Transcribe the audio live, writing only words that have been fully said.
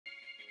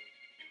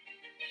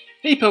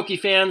Hey Poke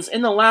fans,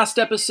 in the last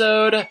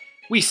episode,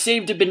 we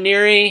saved a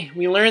Baneri,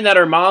 we learned that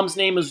our mom's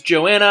name was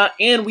Joanna,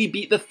 and we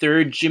beat the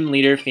third gym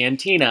leader,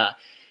 Fantina.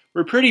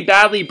 We're pretty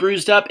badly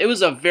bruised up. It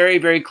was a very,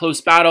 very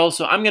close battle,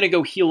 so I'm going to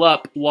go heal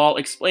up while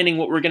explaining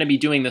what we're going to be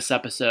doing this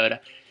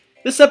episode.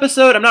 This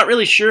episode, I'm not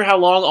really sure how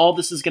long all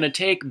this is going to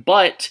take,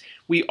 but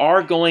we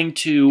are going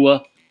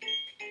to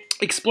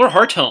explore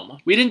Hearthome.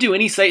 We didn't do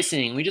any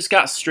sightseeing, we just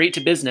got straight to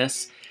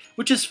business,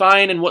 which is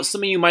fine and what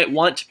some of you might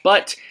want,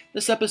 but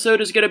this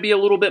episode is going to be a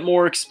little bit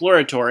more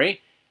exploratory,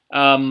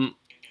 and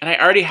I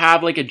already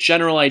have like a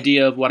general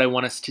idea of what I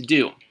want us to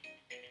do.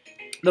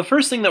 The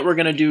first thing that we're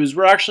going to do is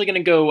we're actually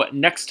going to go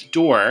next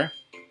door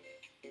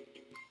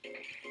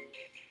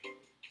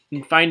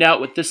and find out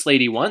what this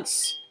lady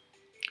wants.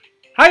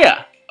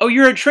 Hiya! Oh,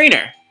 you're a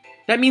trainer.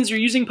 That means you're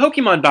using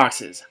Pokemon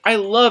boxes. I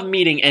love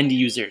meeting end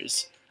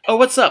users. Oh,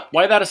 what's up?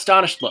 Why that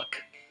astonished look?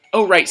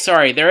 Oh, right,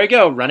 sorry. There I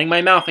go, running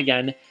my mouth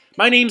again.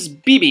 My name's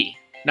Bebe,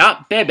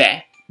 not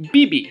Bebe.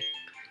 Bebe.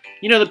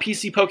 You know the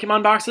PC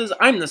Pokemon boxes?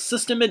 I'm the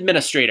system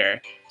administrator.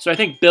 So I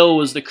think Bill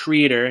was the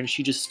creator and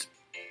she just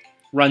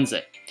runs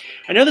it.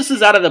 I know this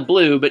is out of the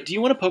blue, but do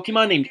you want a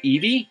Pokemon named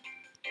Eevee?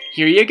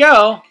 Here you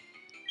go.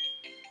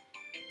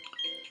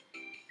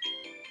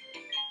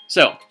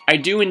 So, I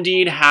do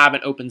indeed have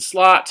an open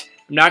slot.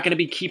 I'm not going to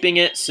be keeping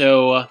it,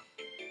 so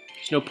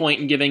there's no point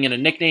in giving it a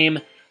nickname.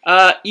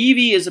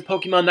 Eevee is a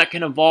Pokemon that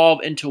can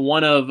evolve into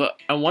one of,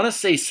 I want to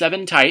say,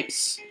 7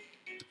 types.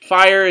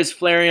 Fire is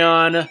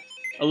Flareon,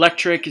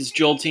 Electric is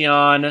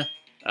Jolteon,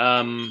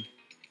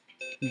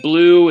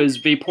 Blue is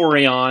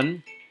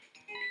Vaporeon,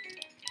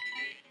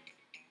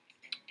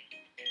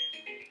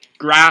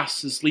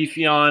 Grass is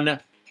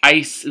Leafeon,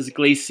 Ice is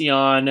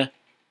Glaceon,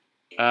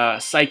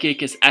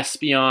 Psychic is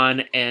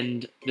Espeon,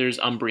 and there's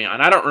Umbreon.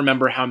 I don't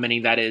remember how many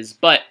that is,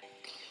 but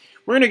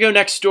we're going to go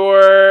next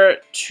door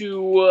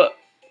to,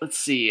 let's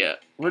see,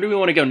 where do we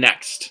want to go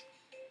next?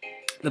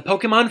 The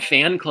Pokemon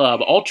Fan Club.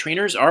 All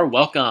trainers are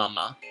welcome.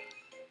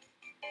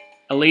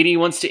 A lady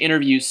wants to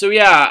interview. So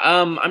yeah,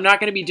 I'm not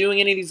going to be doing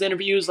any of these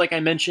interviews like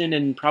I mentioned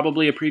in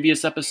probably a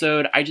previous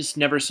episode. I just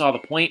never saw the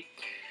point.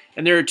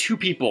 And there are 2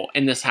 people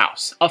in this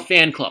house. A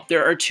fan club.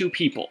 There are 2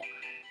 people.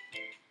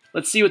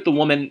 Let's see what the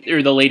woman,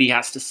 or the lady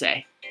has to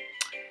say.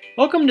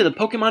 Welcome to the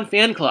Pokemon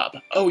Fan Club.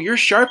 Oh, you're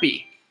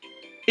Sharpie.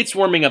 It's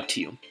warming up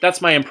to you.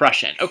 That's my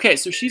impression. Okay,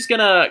 so she's going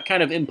to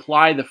kind of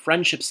imply the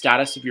friendship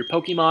status of your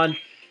Pokemon.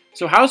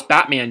 So how's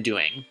Batman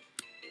doing?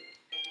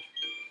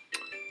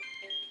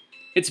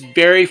 It's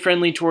very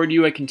friendly toward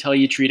you. I can tell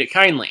you treat it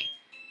kindly.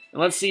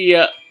 And let's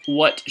see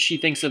what she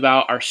thinks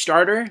about our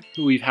starter,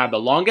 who we've had the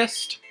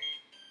longest.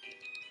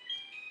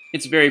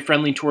 It's very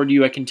friendly toward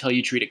you. I can tell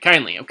you treat it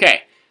kindly.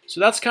 Okay, so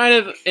that's kind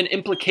of an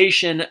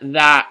implication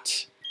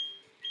that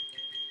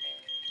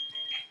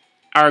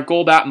our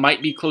Golbat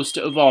might be close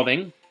to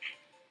evolving.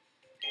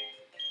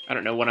 I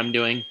don't know what I'm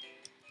doing.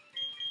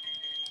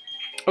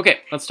 Okay,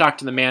 let's talk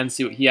to the man,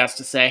 see what he has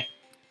to say.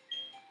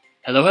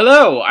 Hello,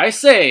 hello, I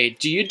say,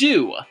 do you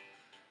do?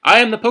 I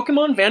am the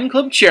Pokemon Fan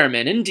Club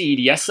Chairman. Indeed,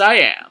 yes I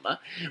am.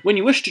 When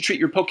you wish to treat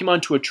your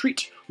Pokemon to a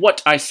treat,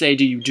 what, I say,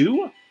 do you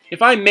do?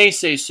 If I may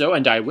say so,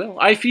 and I will,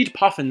 I feed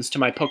Poffins to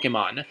my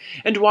Pokemon.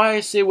 And why I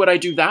say would I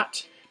do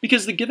that?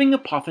 Because the giving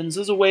of Poffins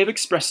is a way of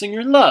expressing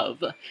your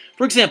love.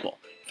 For example,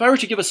 if I were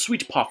to give a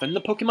sweet Poffin,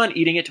 the Pokemon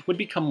eating it would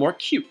become more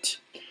cute.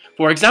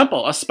 For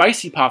example, a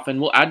spicy Poffin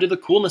will add to the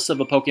coolness of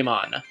a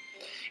Pokemon.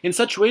 In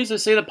such ways, I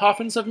say that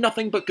Poffins have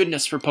nothing but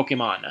goodness for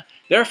Pokemon.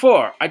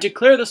 Therefore, I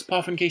declare this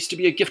Poffin case to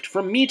be a gift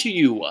from me to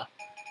you.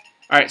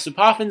 Alright, so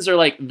Poffins are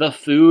like the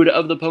food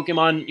of the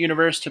Pokemon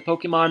universe to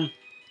Pokemon.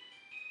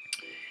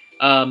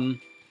 And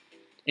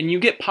you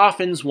get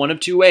Poffins one of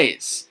 2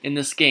 ways in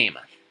this game.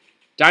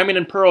 Diamond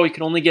and Pearl, you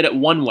can only get it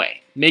one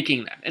way,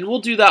 making them. And we'll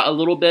do that a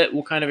little bit,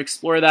 we'll kind of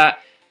explore that.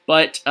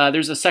 But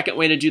there's a second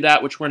way to do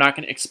that, which we're not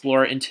going to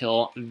explore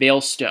until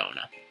Veilstone.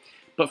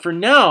 But for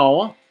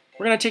now,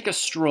 we're going to take a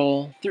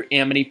stroll through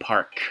Amity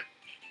Park.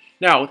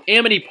 Now, with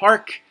Amity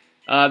Park,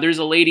 there's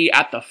a lady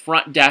at the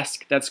front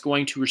desk that's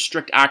going to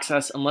restrict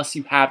access unless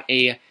you have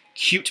a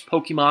cute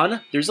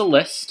Pokemon. There's a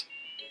list.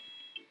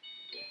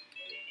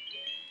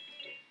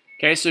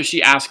 Okay, so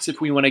she asks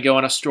if we want to go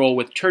on a stroll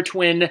with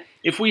Turtwin.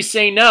 If we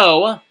say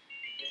no,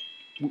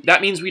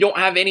 that means we don't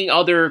have any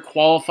other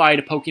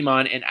qualified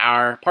Pokemon in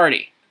our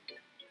party.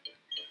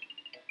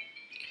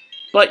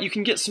 But you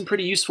can get some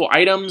pretty useful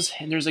items,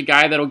 and there's a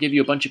guy that'll give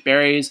you a bunch of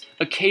berries.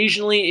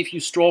 Occasionally, if you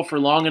stroll for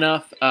long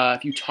enough,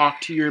 if you talk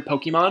to your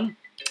Pokemon,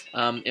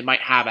 it might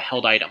have a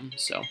held item,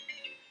 so.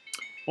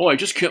 Oh, I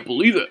just can't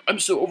believe it. I'm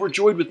so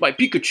overjoyed with my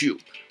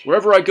Pikachu.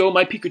 Wherever I go,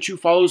 my Pikachu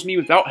follows me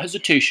without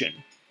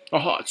hesitation.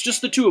 Aha, it's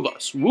just the 2 of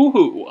us.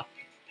 Woohoo!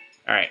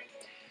 Alright.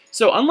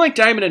 So, unlike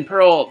Diamond and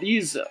Pearl,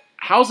 these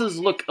houses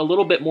look a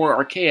little bit more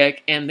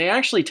archaic, and they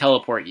actually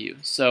teleport you,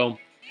 so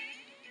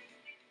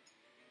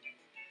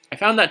I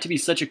found that to be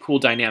such a cool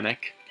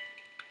dynamic.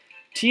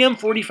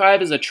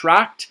 TM45 is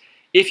attract.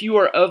 If you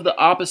are of the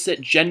opposite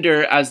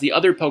gender as the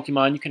other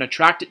Pokemon, you can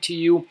attract it to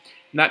you,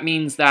 and that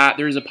means that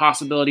there's a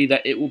possibility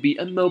that it will be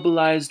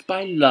immobilized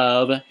by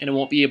love, and it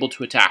won't be able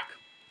to attack.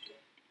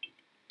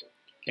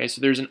 Okay,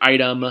 so there's an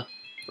item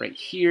right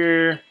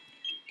here.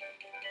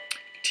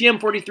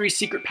 TM43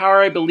 Secret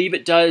Power, I believe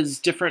it does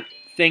different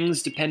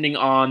things depending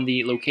on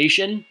the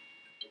location.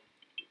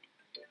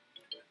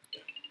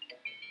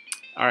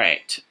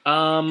 Alright,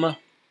 and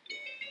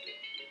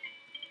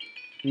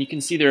you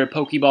can see there are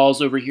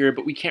Pokeballs over here,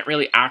 but we can't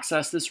really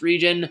access this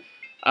region.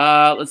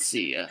 Let's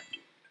see.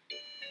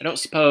 I don't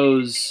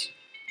suppose...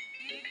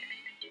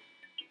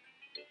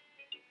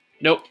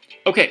 Nope.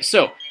 Okay,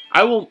 so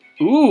I will...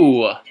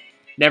 Ooh,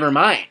 never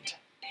mind.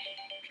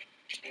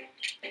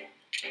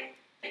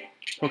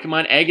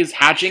 Pokemon Egg is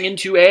hatching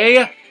into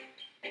a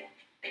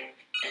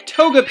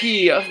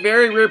Togepi, a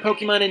very rare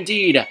Pokemon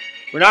indeed.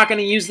 We're not going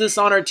to use this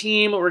on our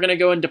team. We're going to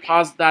go and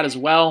deposit that as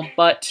well,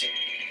 but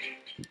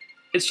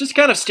it's just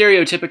kind of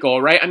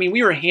stereotypical, right? I mean,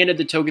 we were handed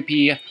the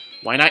Togepi.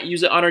 Why not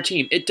use it on our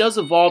team? It does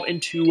evolve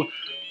into,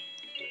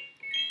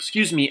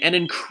 excuse me, an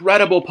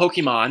incredible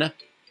Pokemon,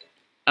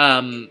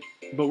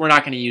 but we're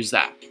not going to use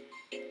that.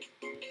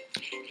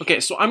 Okay,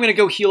 so I'm going to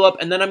go heal up,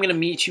 and then I'm going to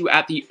meet you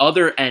at the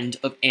other end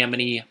of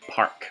Amity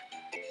Park.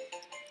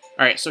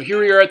 Alright, so here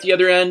we are at the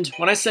other end.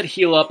 When I said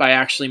heal up, I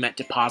actually meant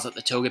deposit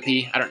the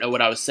Togepi. I don't know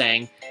what I was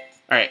saying.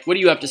 Alright, what do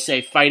you have to say,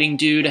 fighting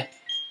dude?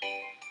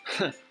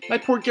 My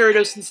poor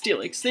Gyarados and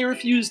Steelix, they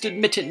refused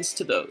admittance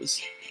to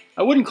those.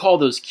 I wouldn't call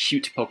those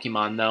cute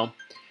Pokemon, though.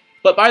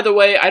 But by the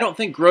way, I don't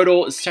think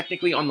Grotle is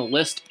technically on the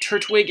list.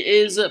 Turtwig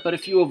is, but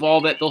if you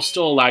evolve it, they'll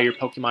still allow your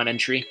Pokemon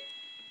entry.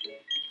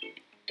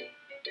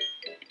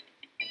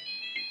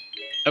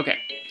 Okay,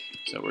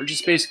 so we're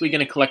just basically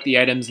going to collect the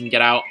items and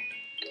get out.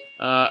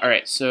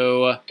 Alright,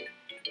 so...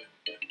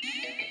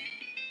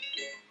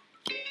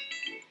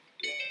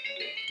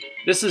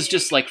 this is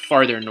just, like,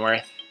 farther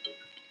north.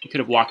 You could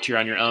have walked here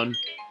on your own.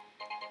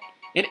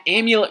 An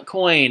Amulet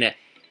Coin.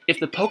 If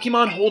the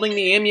Pokemon holding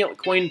the Amulet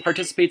Coin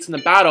participates in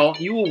the battle,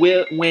 you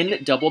will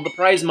win double the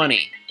prize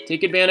money.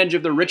 Take advantage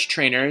of the rich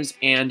trainers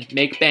and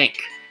make bank.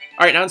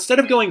 Alright, now instead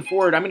of going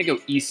forward, I'm going to go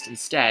east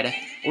instead.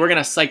 We're going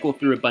to cycle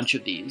through a bunch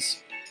of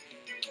these.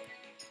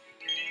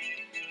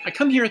 I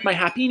come here with my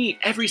Happiny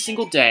every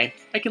single day.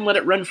 I can let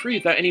it run free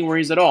without any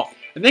worries at all.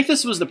 I think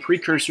this was the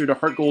precursor to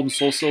Heart Gold and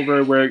Soul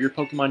Silver, where your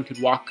Pokemon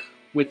could walk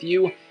with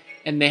you,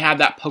 and they had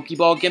that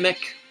Pokeball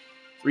gimmick,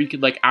 where you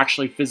could like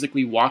actually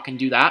physically walk and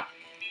do that.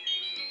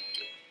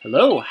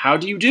 Hello, how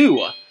do you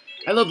do?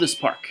 I love this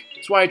park.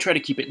 That's why I try to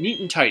keep it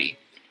neat and tidy.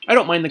 I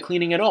don't mind the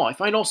cleaning at all. I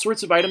find all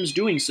sorts of items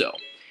doing so.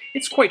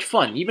 It's quite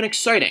fun, even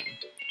exciting.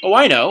 Oh,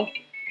 I know.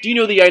 Do you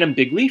know the item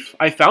Big Leaf?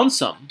 I found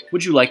some.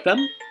 Would you like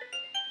them?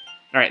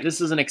 Alright,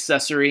 this is an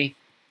accessory.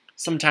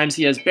 Sometimes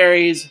he has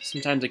berries,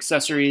 sometimes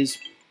accessories.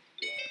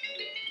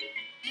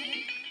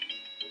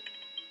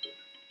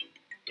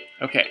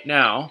 Okay,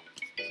 now,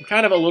 I'm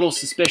kind of a little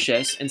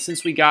suspicious, and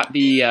since we got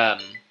the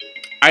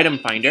item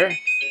finder,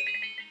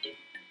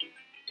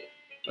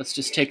 let's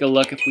just take a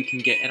look if we can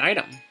get an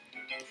item.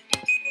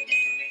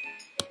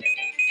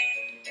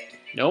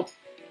 Nope,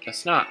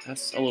 guess not.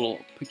 That's a little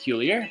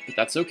peculiar, but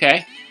that's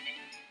okay.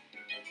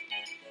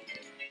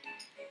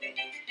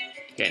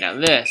 Okay, now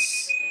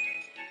this.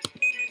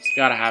 It's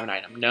gotta have an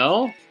item.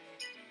 No?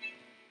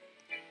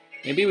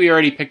 Maybe we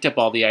already picked up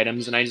all the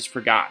items and I just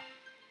forgot.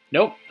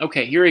 Nope.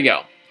 Okay, here we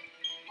go.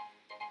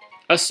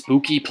 A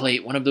spooky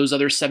plate, one of those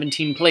other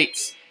 17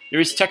 plates. There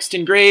is text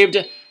engraved,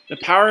 the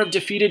power of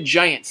defeated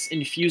giants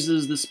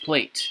infuses this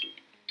plate.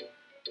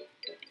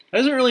 That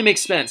doesn't really make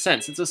sense.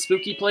 It's a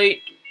spooky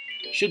plate.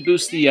 Should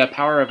boost the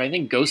power of, I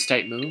think,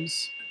 ghost-type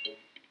moves.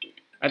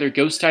 Either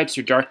ghost types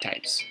or dark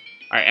types.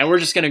 Alright, and we're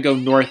just going to go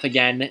north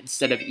again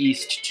instead of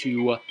east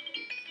to,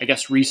 I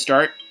guess,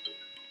 restart.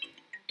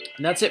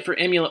 And that's it for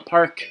Amulet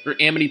Park, or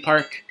Amity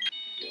Park.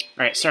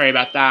 Alright, sorry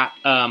about that.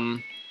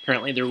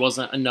 Apparently there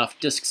wasn't enough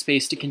disk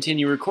space to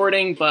continue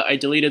recording, but I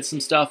deleted some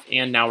stuff,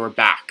 and now we're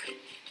back.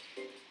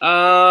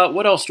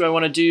 What else do I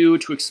want to do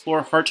to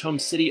explore Hearthome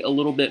City a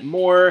little bit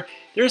more?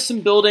 There's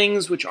some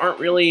buildings which aren't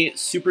really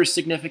super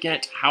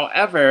significant.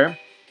 However,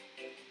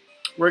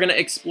 we're going to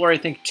explore, I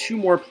think, 2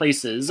 more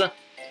places.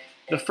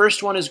 The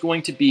first one is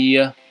going to be...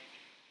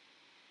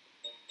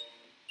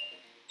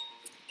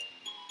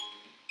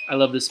 I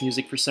love this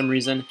music for some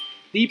reason.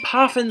 The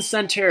Poffin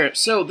Center.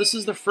 So this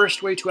is the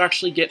first way to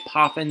actually get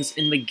Poffins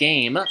in the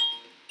game.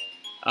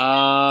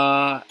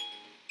 Alright,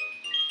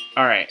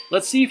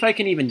 let's see if I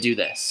can even do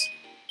this.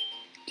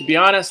 To be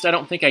honest, I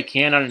don't think I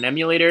can on an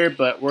emulator,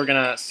 but we're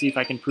going to see if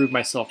I can prove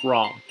myself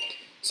wrong.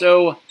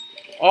 So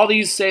all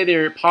these say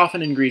they're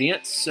Poffin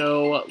ingredients,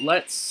 so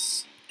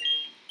let's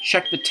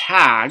check the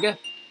tag,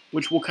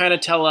 which will kind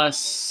of tell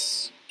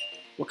us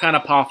what kind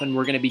of Poffin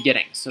we're going to be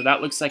getting. So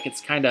that looks like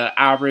it's kind of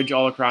average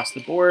all across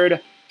the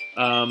board.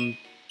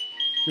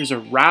 Here's a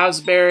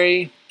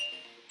raspberry.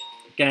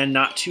 Again,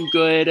 not too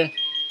good.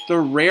 The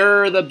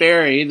rarer the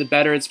berry, the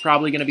better it's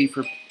probably going to be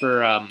for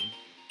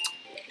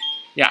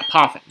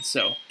Poffin.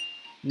 So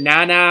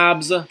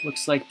Nanabs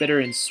looks like bitter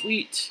and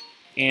sweet,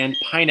 and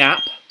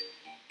Pineapple,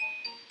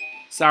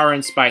 sour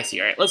and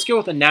spicy. All right, let's go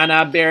with a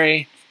Nanab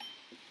berry.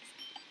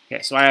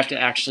 Okay, so I have to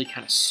actually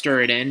kind of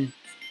stir it in.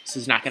 This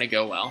is not going to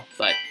go well,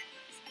 but...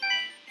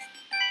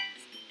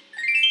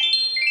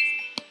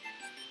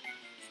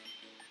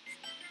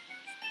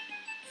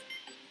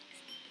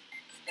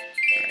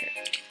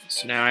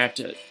 So now I have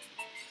to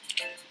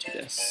do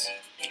this.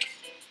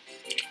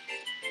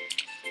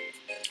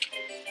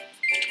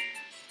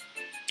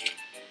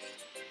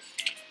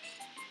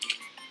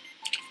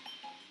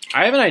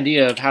 I have an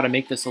idea of how to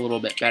make this a little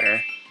bit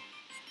better.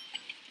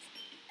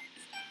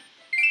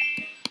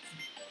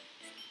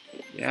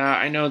 Yeah,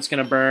 I know it's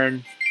gonna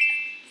burn.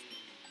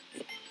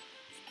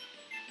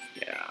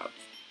 Yeah.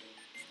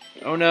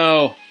 Oh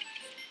no.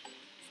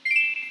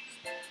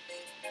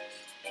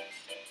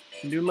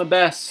 I'm doing my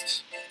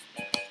best.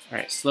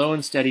 Alright, slow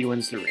and steady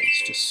wins the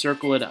race. Just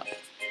circle it up.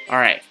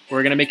 Alright,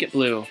 we're gonna make it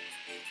blue.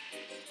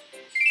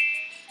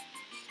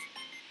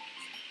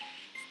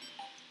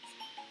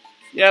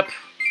 Yep.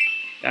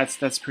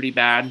 That's pretty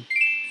bad.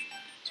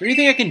 Is there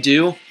anything I can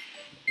do?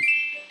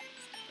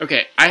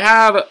 Okay, I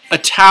have a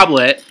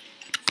tablet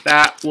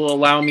that will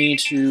allow me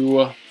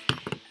to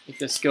make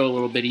this go a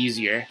little bit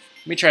easier.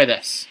 Let me try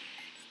this.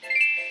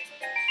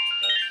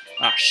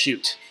 Ah,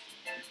 shoot.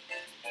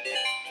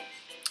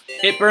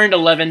 It burned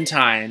 11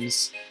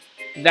 times.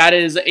 That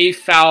is a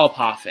foul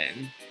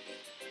Poffin.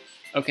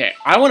 Okay,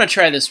 I want to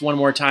try this one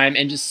more time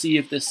and just see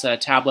if this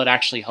tablet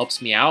actually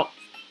helps me out.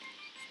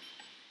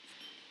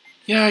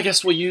 Yeah, I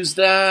guess we'll use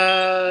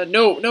that.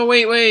 No,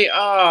 wait.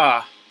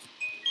 Ah.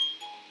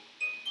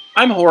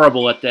 I'm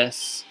horrible at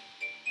this.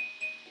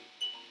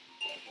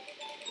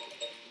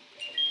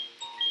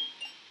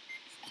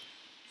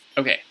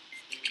 Okay.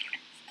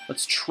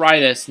 Let's try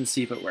this and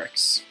see if it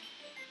works.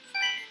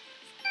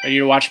 Ready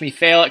to watch me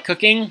fail at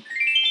cooking?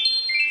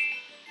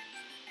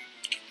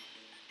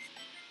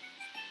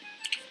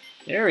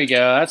 There we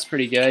go. That's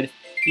pretty good.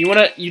 You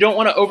don't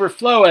want to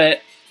overflow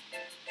it,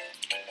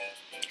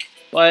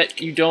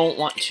 but you don't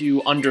want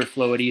to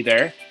underflow it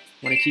either.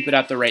 You want to keep it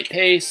at the right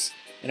pace,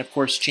 and of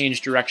course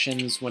change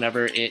directions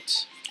whenever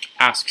it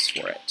asks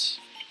for it.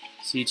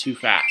 See, too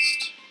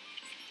fast.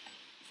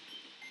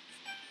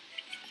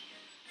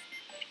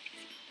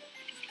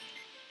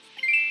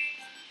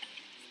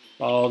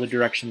 Follow the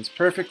directions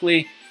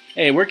perfectly.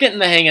 Hey, we're getting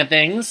the hang of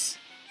things.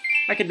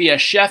 I could be a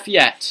chef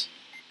yet.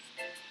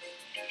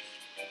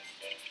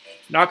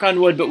 Knock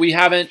on wood, but we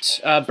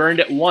haven't burned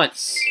it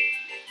once.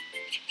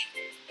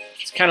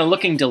 It's kind of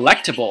looking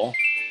delectable.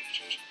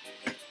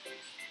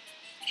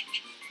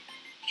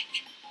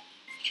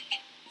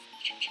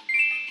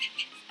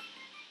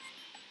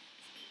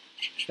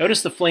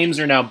 Notice the flames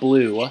are now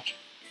blue.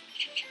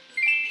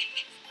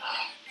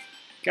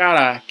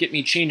 Gotta get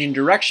me changing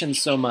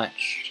directions so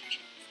much.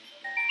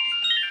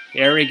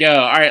 There we go.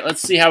 Alright,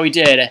 let's see how we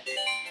did.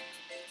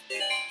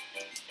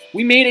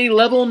 We made a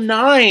level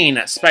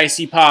 9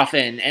 Spicy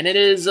Poffin, and it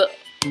is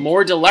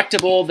more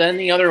delectable than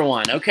the other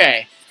one.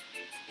 Okay,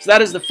 so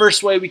that is the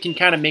first way we can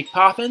kind of make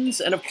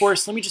Poffins, and of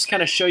course, let me just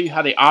kind of show you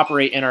how they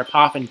operate in our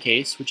Poffin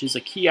case, which is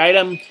a key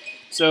item.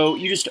 So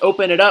you just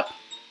open it up.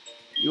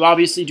 You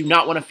obviously do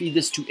not want to feed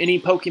this to any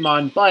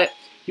Pokemon, but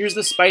here's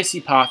the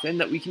Spicy Poffin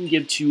that we can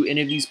give to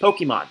any of these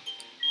Pokemon.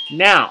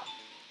 Now,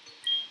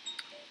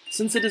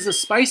 since it is a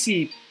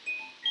spicy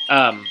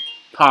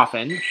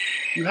Poffin,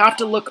 you have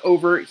to look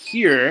over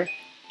here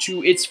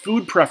to its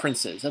food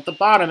preferences. At the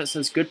bottom it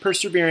says good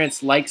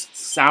perseverance, likes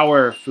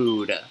sour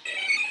food.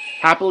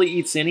 Happily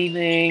eats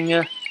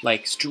anything,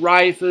 likes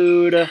dry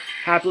food,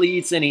 happily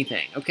eats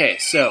anything. Okay,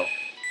 so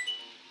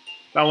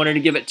if I wanted to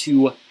give it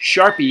to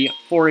Sharpie,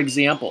 for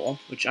example,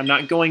 which I'm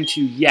not going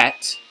to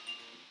yet,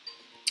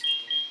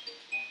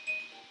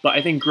 but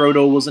I think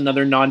Grotle was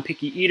another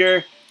non-picky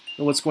eater,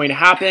 and what's going to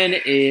happen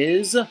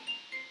is,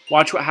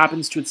 watch what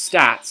happens to its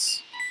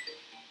stats.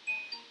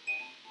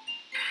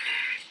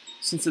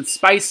 Since it's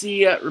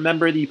spicy,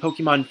 remember the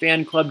Pokemon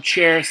Fan Club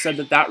chair said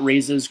that that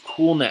raises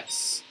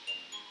coolness.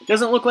 It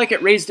doesn't look like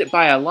it raised it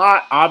by a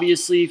lot.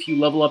 Obviously, if you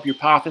level up your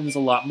Poffins a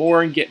lot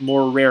more and get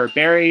more rare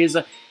berries,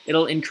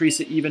 it'll increase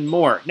it even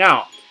more.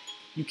 Now,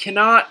 you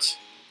cannot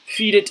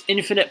feed it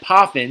infinite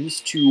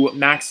Poffins to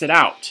max it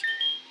out.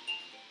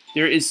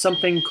 There is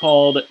something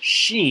called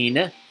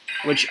Sheen,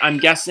 which I'm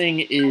guessing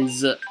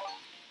is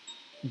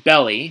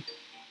belly.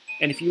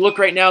 And if you look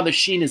right now, the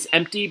Sheen is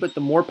empty, but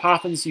the more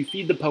Poffins you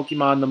feed the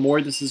Pokemon, the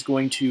more this is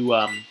going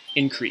to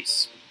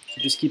increase.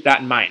 So just keep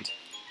that in mind.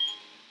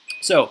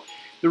 So,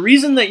 the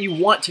reason that you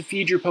want to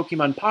feed your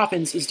Pokemon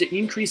Poffins is to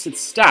increase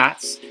its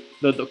stats,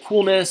 the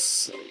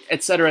coolness,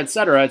 etc.,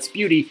 its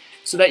beauty,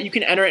 so that you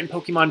can enter it in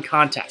Pokemon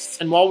contests.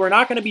 And while we're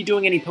not going to be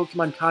doing any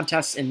Pokemon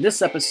contests in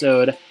this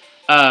episode,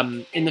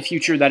 in the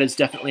future that is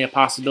definitely a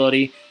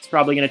possibility. It's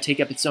probably going to take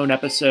up its own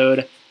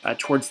episode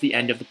towards the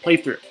end of the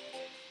playthrough.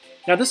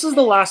 Now this is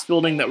the last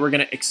building that we're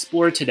going to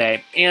explore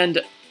today,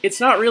 and it's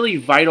not really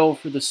vital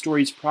for the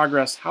story's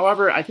progress.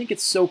 However, I think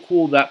it's so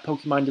cool that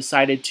Pokemon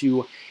decided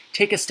to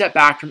take a step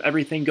back from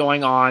everything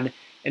going on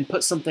and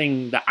put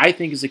something that I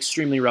think is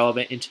extremely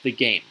relevant into the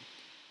game.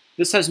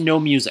 This has no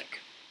music.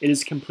 It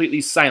is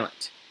completely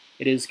silent.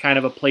 It is kind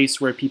of a place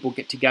where people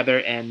get together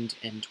and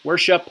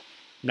worship.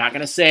 I'm not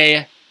going to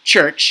say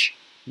church.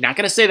 I'm not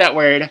going to say that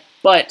word,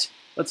 but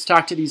let's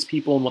talk to these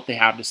people and what they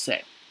have to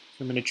say.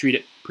 So I'm going to treat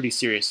it pretty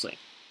seriously.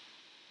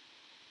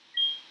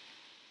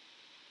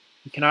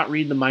 We cannot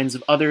read the minds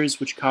of others,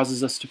 which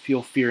causes us to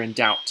feel fear and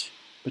doubt.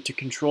 But to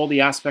control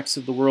the aspects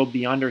of the world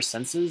beyond our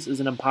senses is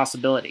an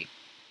impossibility.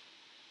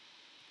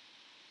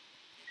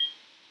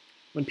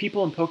 When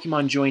people and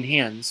Pokemon join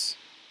hands,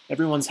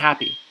 everyone's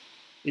happy.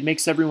 It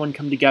makes everyone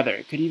come together.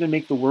 It could even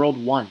make the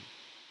world one.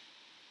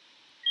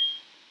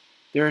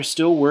 There are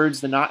still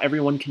words that not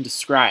everyone can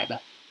describe.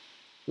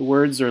 The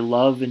words are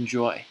love and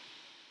joy.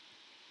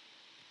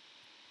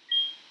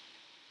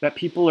 That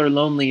people are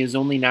lonely is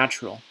only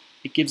natural.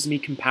 It gives me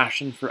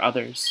compassion for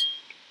others.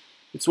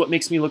 It's what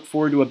makes me look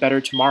forward to a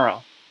better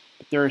tomorrow.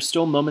 But there are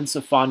still moments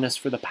of fondness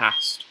for the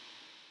past,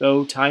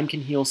 though time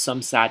can heal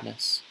some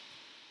sadness.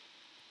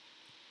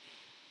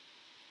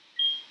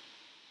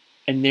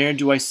 And there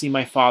do I see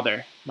my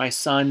father, my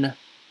son,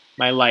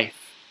 my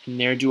life, and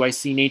there do I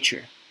see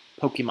nature,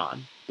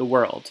 Pokemon, the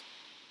world.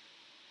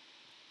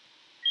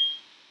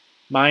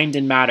 Mind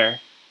and matter.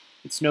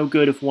 It's no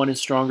good if one is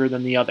stronger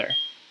than the other.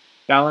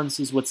 Balance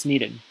is what's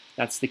needed.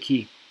 That's the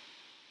key.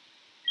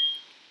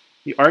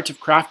 The art of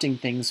crafting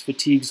things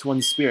fatigues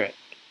one's spirit.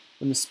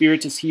 When the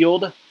spirit is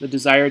healed, the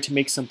desire to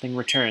make something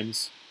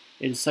returns.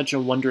 It is such a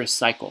wondrous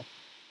cycle.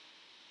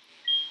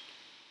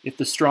 If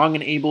the strong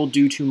and able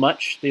do too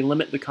much, they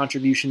limit the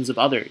contributions of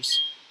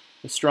others.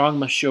 The strong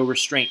must show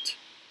restraint.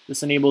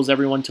 This enables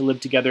everyone to live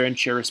together and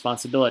share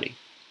responsibility.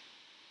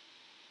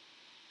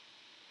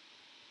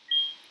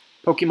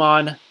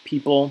 Pokemon,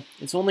 people,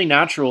 it's only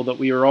natural that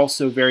we are all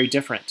so very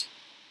different.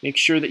 Make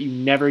sure that you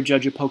never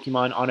judge a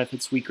Pokemon on if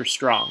it's weak or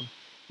strong.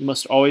 You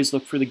must always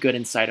look for the good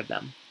inside of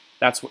them.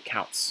 That's what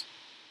counts.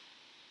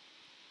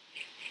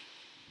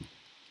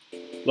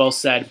 Well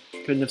said.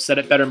 Couldn't have said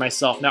it better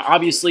myself. Now,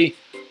 obviously,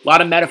 a lot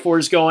of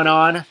metaphors going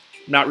on. I'm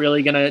not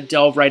really going to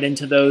delve right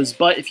into those,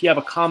 but if you have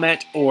a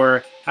comment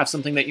or have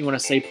something that you want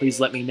to say, please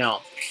let me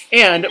know.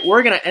 And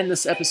we're going to end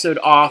this episode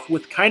off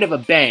with kind of a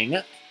bang.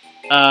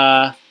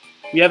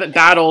 We haven't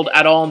battled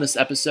at all in this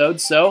episode,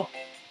 so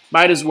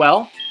might as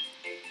well.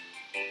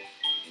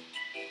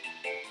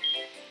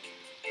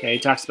 Okay, he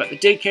talks about the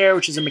daycare,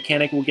 which is a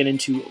mechanic we'll get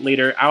into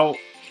later out.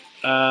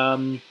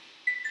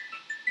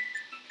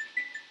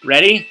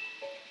 Ready?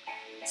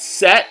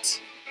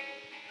 Set.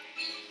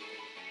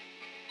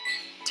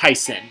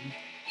 Tyson.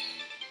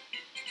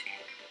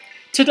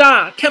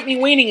 Ta-da! Kept me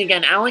waiting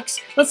again, Alex.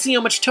 Let's see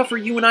how much tougher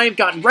you and I have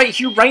gotten right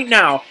here, right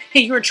now. Hey,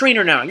 you're a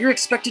trainer now. You're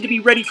expected to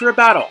be ready for a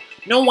battle.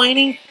 No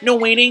whining, no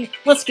waiting.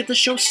 Let's get the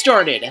show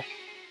started.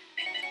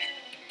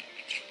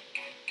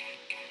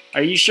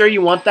 Are you sure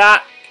you want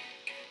that?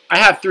 I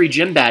have 3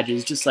 gym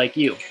badges, just like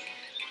you.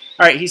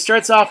 Alright, he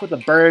starts off with a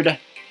bird.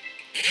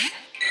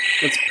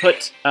 Let's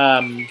put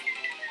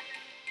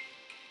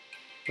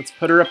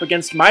her up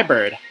against my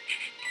bird.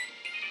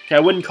 Okay, I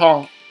wouldn't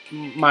call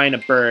mine a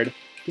bird.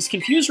 Does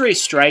Confuse Ray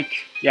strike?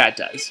 Yeah, it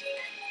does.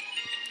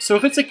 So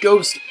if it's a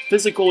ghost,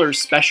 physical, or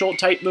special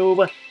type move,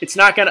 it's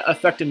not going to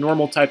affect a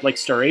normal type like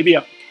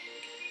Staravia,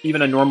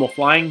 even a normal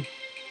flying.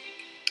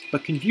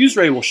 But Confuse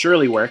Ray will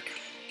surely work.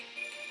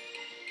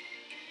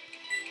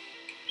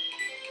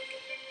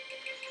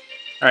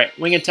 Alright,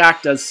 Wing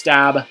Attack does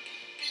stab.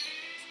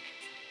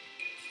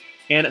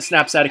 And it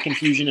snaps out of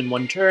confusion in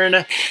 1 turn,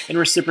 and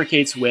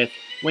reciprocates with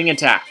Wing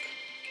Attack.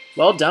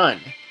 Well done.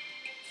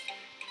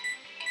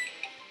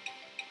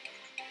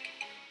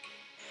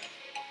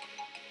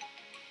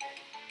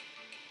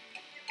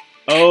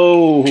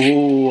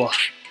 Oh,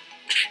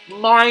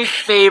 my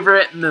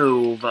favorite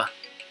move. I'm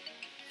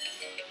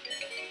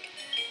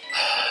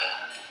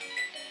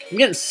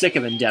getting sick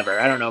of Endeavor.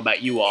 I don't know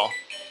about you all.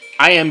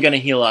 I am going to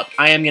heal up.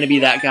 I am going to be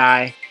that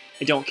guy.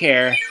 I don't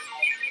care.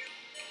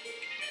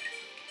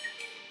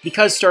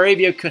 Because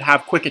Staravia could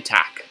have Quick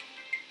Attack.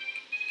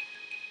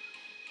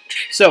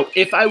 So,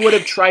 if I would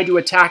have tried to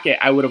attack it,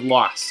 I would have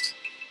lost.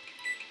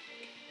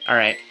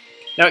 Alright.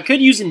 Now, it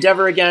could use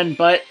Endeavor again,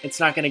 but it's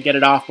not going to get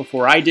it off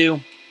before I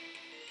do.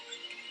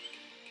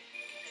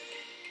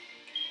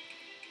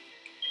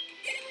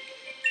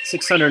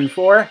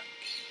 $604.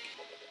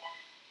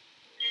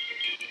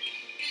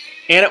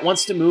 And it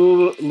wants to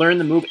learn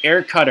the move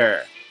Air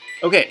Cutter.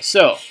 Okay,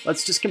 so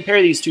let's just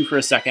compare these two for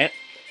a second.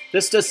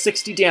 This does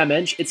 60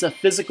 damage. It's a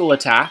physical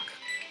attack.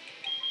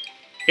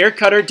 Air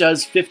Cutter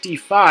does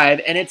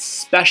 55, and it's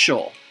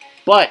special.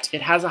 But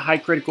it has a high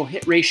critical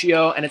hit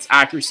ratio, and its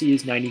accuracy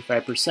is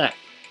 95%.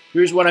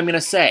 Here's what I'm going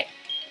to say.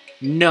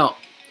 No.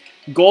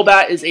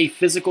 Golbat is a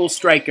physical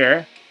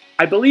striker.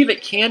 I believe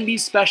it can be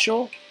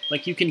special.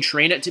 Like, you can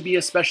train it to be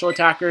a special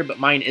attacker, but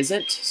mine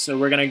isn't. So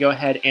we're going to go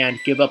ahead and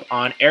give up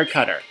on Air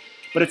Cutter.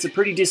 But it's a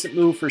pretty decent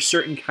move for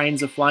certain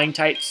kinds of flying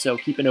types, so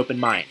keep an open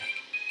mind.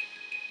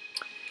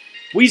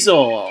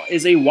 Weasel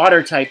is a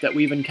water type that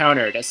we've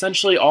encountered.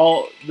 Essentially,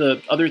 all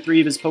the other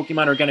 3 of his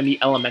Pokemon are going to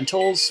be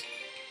elementals,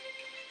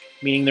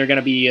 meaning they're going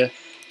to be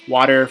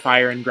water,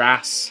 fire, and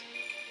grass.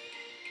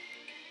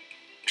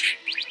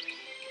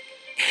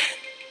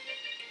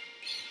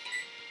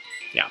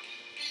 Yeah.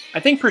 I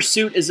think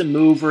Pursuit is a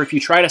move where if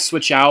you try to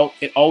switch out,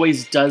 it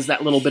always does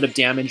that little bit of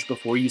damage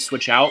before you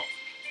switch out,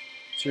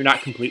 so you're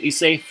not completely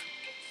safe.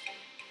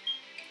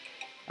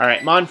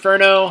 Alright,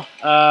 Monferno,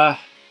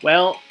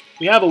 well,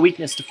 We have a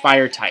weakness to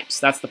fire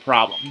types. That's the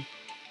problem.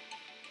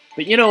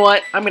 But you know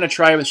what? I'm going to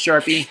try with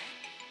Sharpie.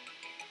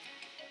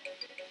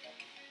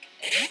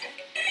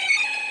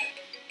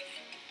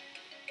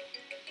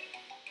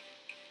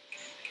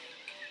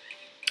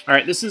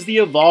 Alright, this is the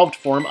evolved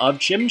form of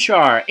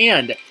Chimchar,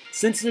 and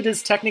since it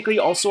is technically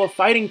also a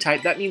fighting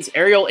type, that means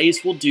Aerial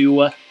Ace will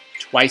do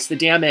twice the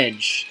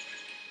damage.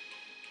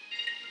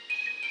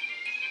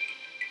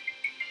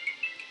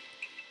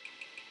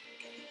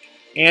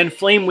 And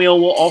Flame Wheel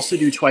will also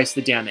do twice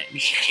the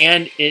damage,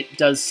 and it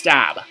does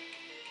stab.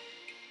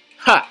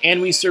 Ha!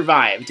 And we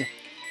survived.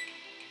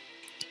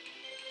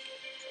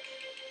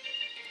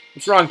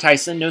 What's wrong,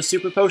 Tyson? No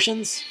super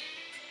potions?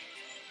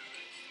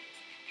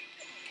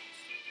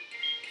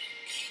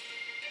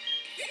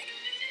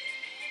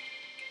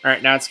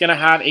 Alright, now it's going to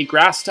have a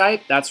grass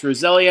type. That's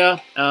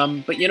Roselia.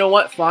 But you know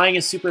what? Flying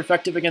is super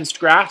effective against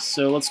grass,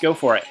 so let's go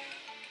for it.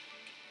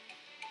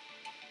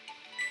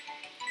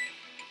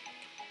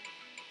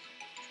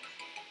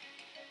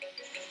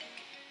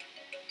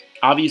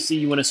 Obviously,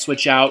 you want to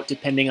switch out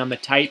depending on the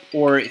type,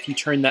 or if you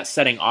turn that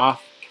setting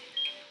off.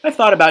 I've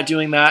thought about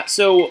doing that.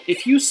 So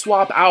if you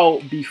swap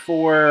out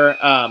before...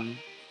 how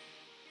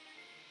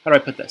do I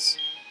put this?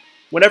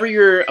 Whenever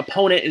your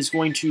opponent is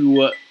going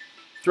to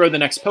throw the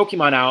next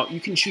Pokemon out,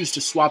 you can choose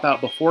to swap out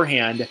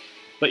beforehand,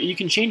 but you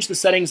can change the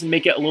settings and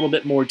make it a little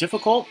bit more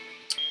difficult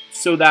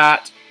so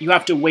that you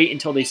have to wait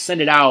until they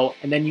send it out,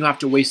 and then you have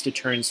to waste a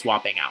turn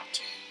swapping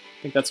out.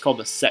 I think that's called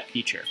the set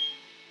feature.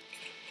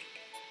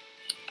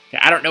 Okay,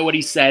 I don't know what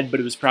he said,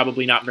 but it was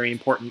probably not very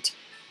important.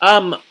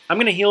 I'm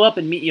going to heal up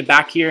and meet you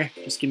back here.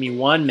 Just give me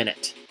 1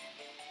 minute.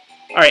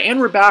 Alright, and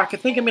we're back. I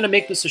think I'm going to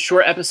make this a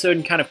short episode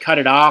and kind of cut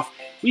it off.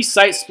 We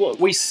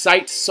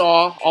sight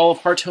saw all of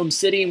Hearthome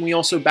City, and we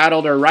also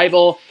battled our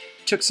rival.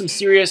 Took some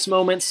serious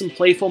moments, some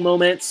playful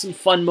moments, some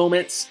fun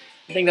moments.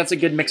 I think that's a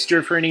good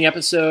mixture for any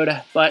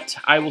episode, but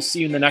I will see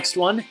you in the next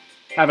one.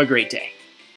 Have a great day.